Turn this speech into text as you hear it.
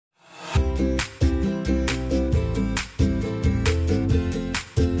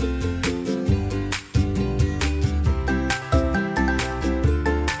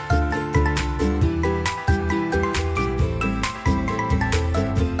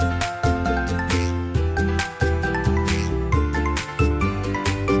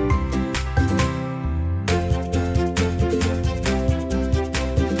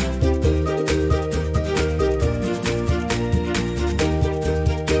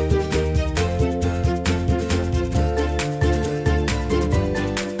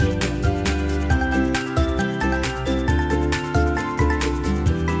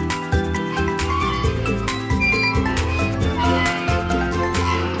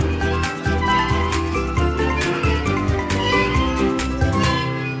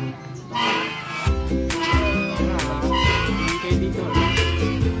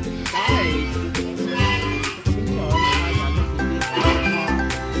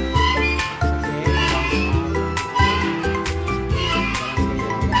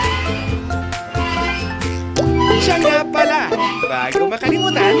bago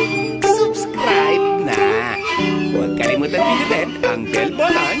makalimutan, subscribe na. Huwag kalimutan pindutin ang bell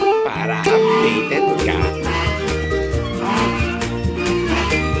button para updated ka.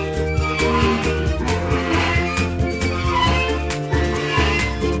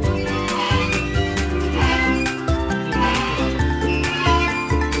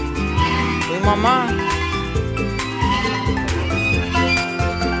 Mama.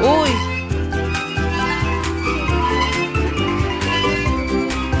 Uy.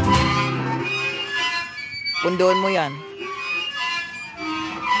 Pundoon mo yan.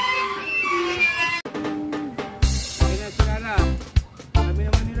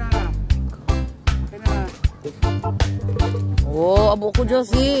 Oh, abo ko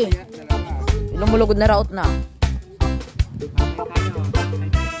Josie. Ilong mulugod na raot na.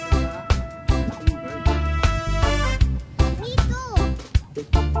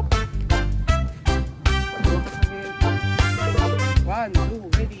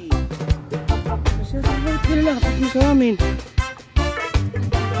 Sa amin.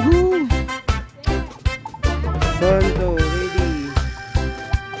 Woo! Bando, ready.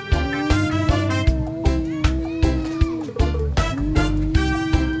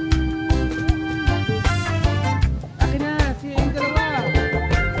 Akin na, si yung dalawa.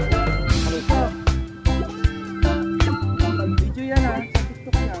 Ano to? Video yan ha, sa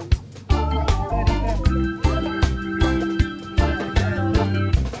TikTok yan.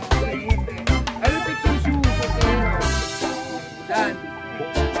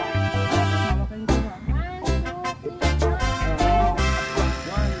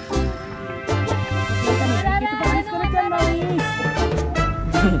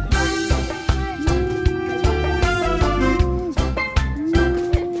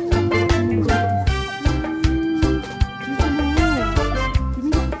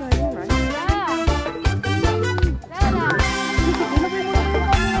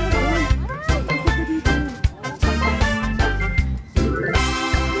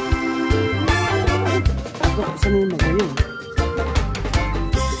 Saan yung magayon?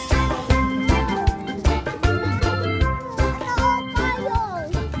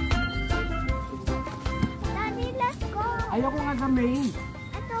 Daddy, let's go. Ayoko nga sa main.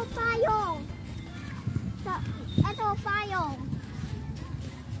 Ito payong. Ito payong.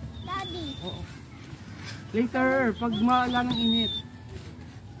 Daddy. Later, pag maala ng init,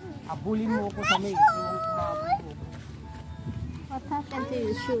 abulin mo ako sa main. What happened to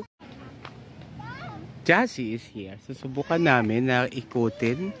your shoe? Jassy is here. Susubukan namin na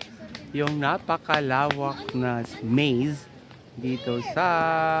ikutin yung napakalawak na maze dito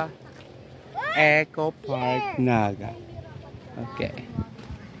sa Eco Park Naga. Okay.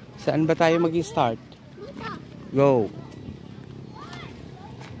 Saan ba tayo mag-start? Go!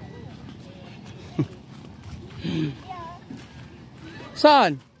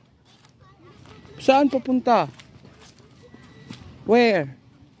 Saan? Saan papunta? Where?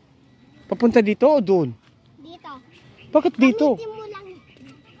 Papunta dito o doon? Dito. Bakit dito? Dito mo lang.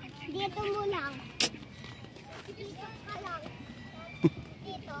 Dito mo lang. Dito ka lang.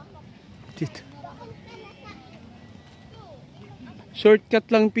 Dito. Dito. Shortcut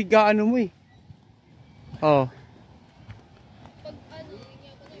lang piga ano mo eh. Oh.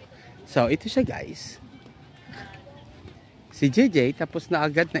 So, ito siya guys. Si JJ tapos na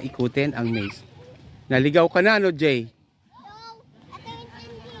agad na ikutin ang maze. Naligaw ka na ano, Jay?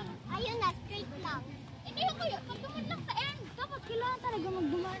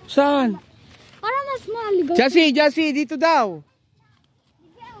 Saan? Para mas maligaw. Jassy, dito daw.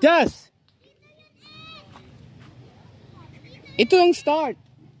 Jass! Ito ang start.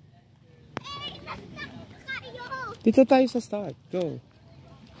 Dito tayo sa start. Go.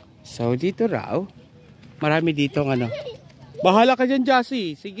 So, dito raw. Marami dito ano. Bahala ka dyan,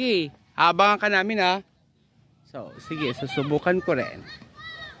 Jassy. Sige. Abangan ka namin ha. So, sige. Susubukan ko rin.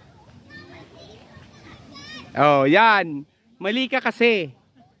 Oh, yan. Mali ka kasi.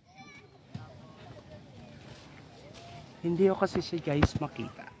 Hindi ko kasi siya guys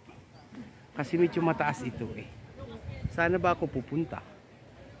makita. Kasi medyo mataas ito eh. Sana ba ako pupunta?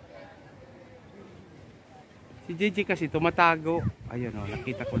 Si JJ kasi tumatago. Ayun o,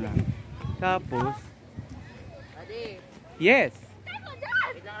 nakita ko na. Tapos, yes.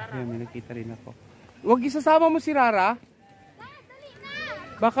 Ayan, may nakita rin ako. Huwag isasama mo si Rara.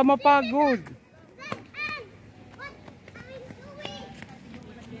 Baka mapagod.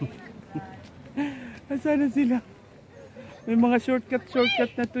 Asan na sila? May mga shortcut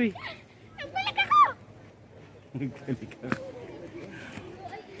na to eh. Nagbalik ako! Nagbalik ako.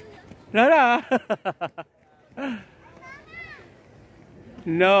 Rara!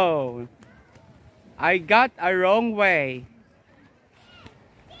 No. I got a wrong way.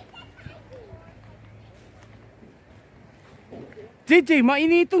 JJ,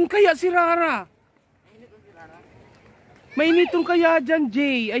 mainiton kaya si Rara. Mainiton kaya dyan,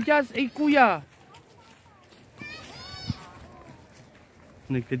 Jay. Ay, kuya.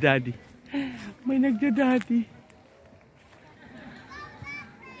 Nagdadadi. May nagdadadi.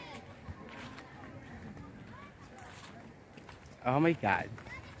 Oh my God.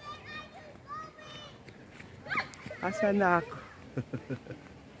 Asan na ako?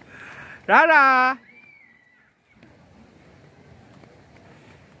 Rara!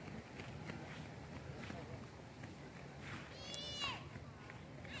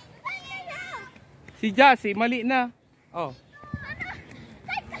 Si Jassy, mali na. Oh.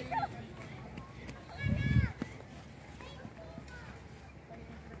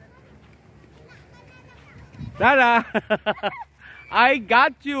 Rara! I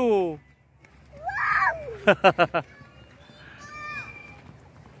got you!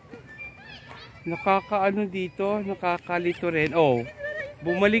 Nakakaano dito, nakakalito rin. Oh,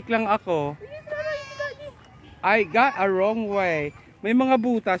 bumalik lang ako. I got a wrong way. May mga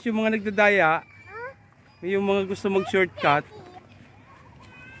butas, yung mga nagdadaya. May yung mga gusto mag-shortcut.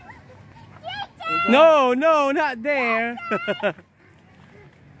 No, not there.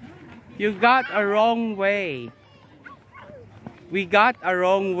 You got a wrong way. We got a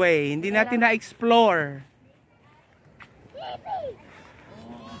wrong way. Hindi natin na-explore.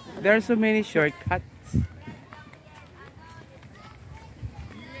 There are so many shortcuts.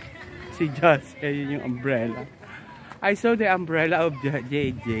 Si Joss, yun yung umbrella. I saw the umbrella of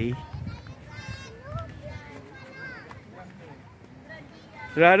JJ.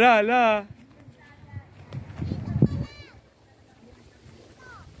 Rara, la.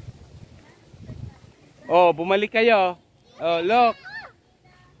 Oh, bumalik kayo. Oh, look.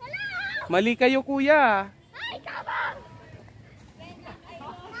 Mali kayo, kuya.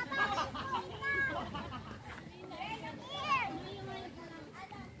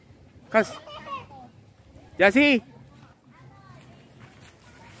 Jassy.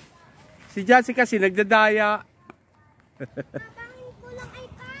 Si Jassy kasi nagdadaya.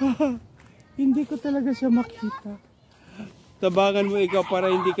 Hindi ko talaga siya makita. Tabangan mo ikaw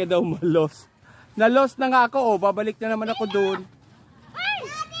para hindi ka daw malos. Na-lost na nga ako, oh. Babalik na naman ako doon.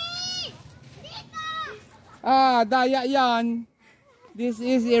 Ah, daya yan. This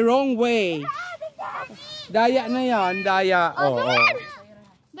is a wrong way. Daya na yan, daya. Oh, oh.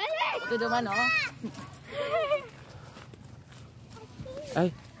 Ito naman, oh.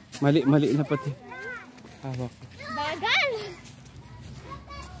 Ay, mali na pati. Hawak. Bagal!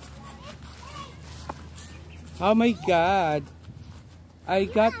 Oh my God. I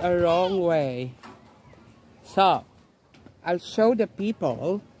got a wrong way. So, I'll show the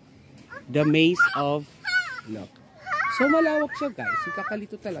people the maze of... Look. So, malawak siya, guys.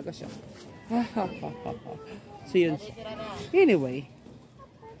 Kakalito talaga siya. So, yun. Anyway.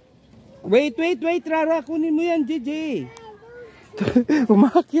 Wait, Rara. Kunin mo yan, JJ.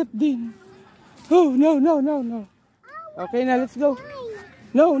 Umakyat din. Oh, no. Okay, now let's go.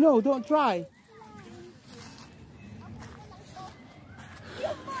 No, don't try.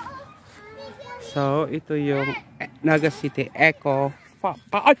 So, ito yung Naga City Eco Park.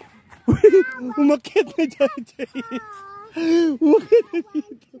 Ay! Umakyat na JJ. Umakyat na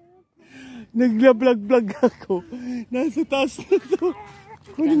dito. Nagla-vlog ako. Nasa taas na to.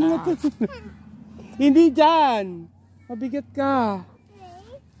 Kunin mo na to. Hindi dyan. Mabigat ka.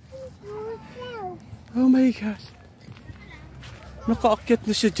 Oh my gosh. Nakaakyat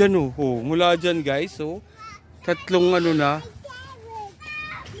na siya dyan, oh. Oh, mula dyan, guys. Oh. Tatlong ano na.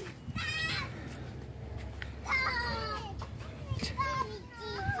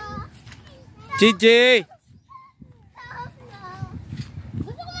 JJ!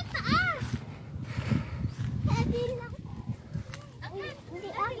 Gusto ko magtaas. Heavy lang. Hindi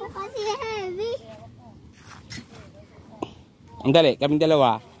ako kasi heavy. Ang dali, kaming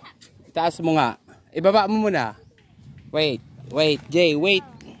dalawa. Itaas mo nga. Ibaba mo muna. Wait, Jay, wait.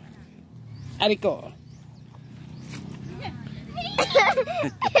 Ariko.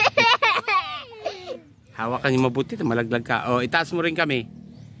 Hawakan niyo mabuti, malaglag ka. Oh, itaas mo rin kami.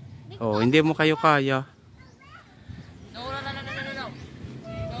 Oh, hindi mo kayo kaya.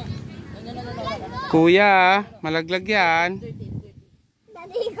 Kuya, malaglag yan.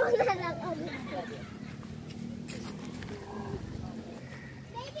 Daddy ko na lang.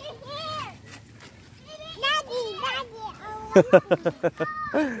 Baby, here. Daddy.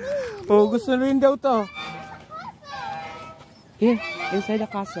 Oh, gusto rin daw to. Here, inside the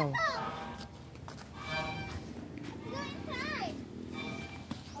castle.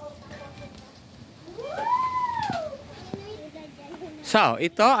 So,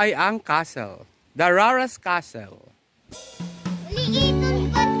 ito ay ang castle. The Rara's Castle.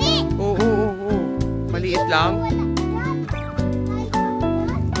 Maliit lang?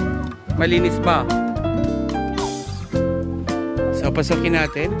 Malinis ba? So, pasokin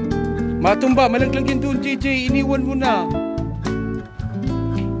natin. Matumba, malaglag yun doon, JJ. Iniwan mo na.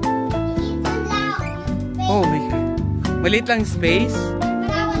 Oh my God. Maliit lang space.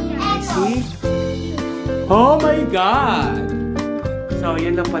 See? Oh my God. So,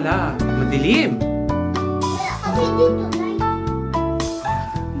 yan lang pala. Madilim.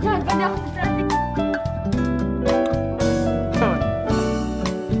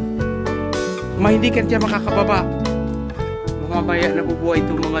 Hindi ka dyan makakababa. Mamaya nabubuhay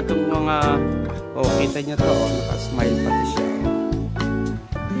itong mga oh, kita niya to, oh, nakasmile pati siya.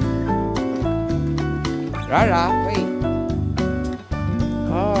 Rara, wait.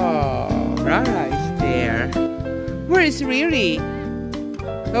 Oh, Rara is there. Where is Riri?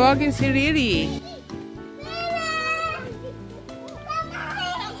 Tawagin si Riri.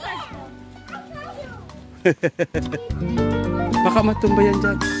 Baka matumba yan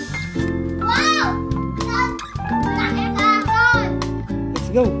dyan. Wow! Let's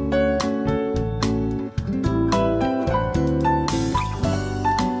go.